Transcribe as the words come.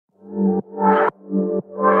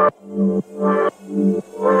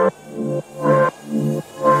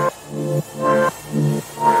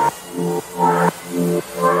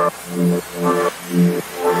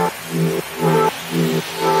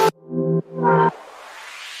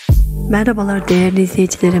Merhabalar değerli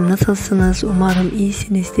izleyicilerim, nasılsınız? Umarım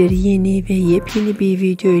iyisinizdir. Yeni ve yepyeni bir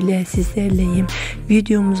video ile sizlerleyim.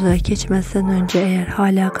 Videomuza geçmezden önce eğer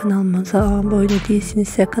hala kanalımıza abone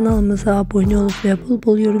değilsinizse kanalımıza abone olup ve bol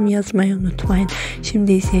bol yorum yazmayı unutmayın.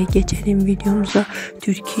 Şimdi ise geçelim videomuza.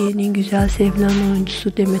 Türkiye'nin güzel sevilen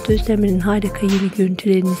oyuncusu Demet Özdemir'in harika yeni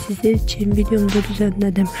görüntülerini sizler için videomda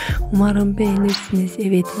düzenledim. Umarım beğenirsiniz.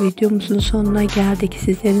 Evet, videomuzun sonuna geldik.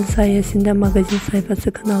 Sizlerin sayesinde magazin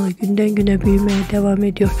sayfası kanalı günden güne büyümeye devam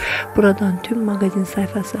ediyor. Buradan tüm magazin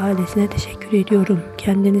sayfası ailesine teşekkür ediyorum.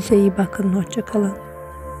 Kendinize iyi bakın. Hoşça kalın.